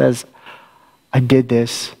message that says, I did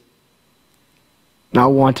this, and I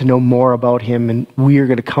want to know more about him, and we are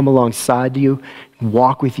going to come alongside you, and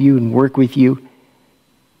walk with you, and work with you,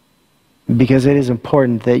 because it is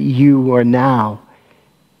important that you are now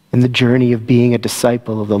in the journey of being a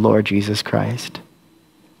disciple of the Lord Jesus Christ.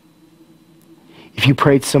 If you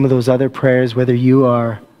prayed some of those other prayers, whether you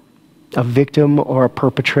are a victim or a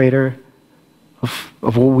perpetrator of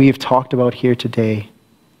what we have talked about here today,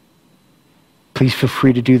 please feel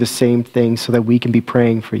free to do the same thing so that we can be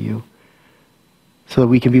praying for you, so that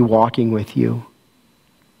we can be walking with you.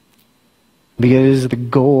 Because it is the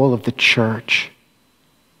goal of the church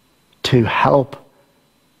to help,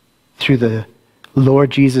 through the Lord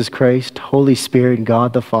Jesus Christ, Holy Spirit, and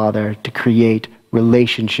God the Father, to create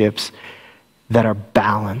relationships that are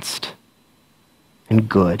balanced and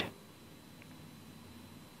good.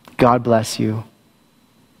 God bless you.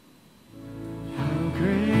 How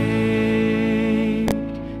great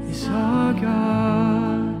is our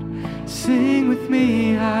God? Sing with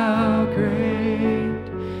me, how great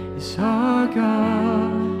is our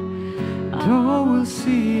God? And all will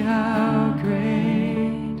see how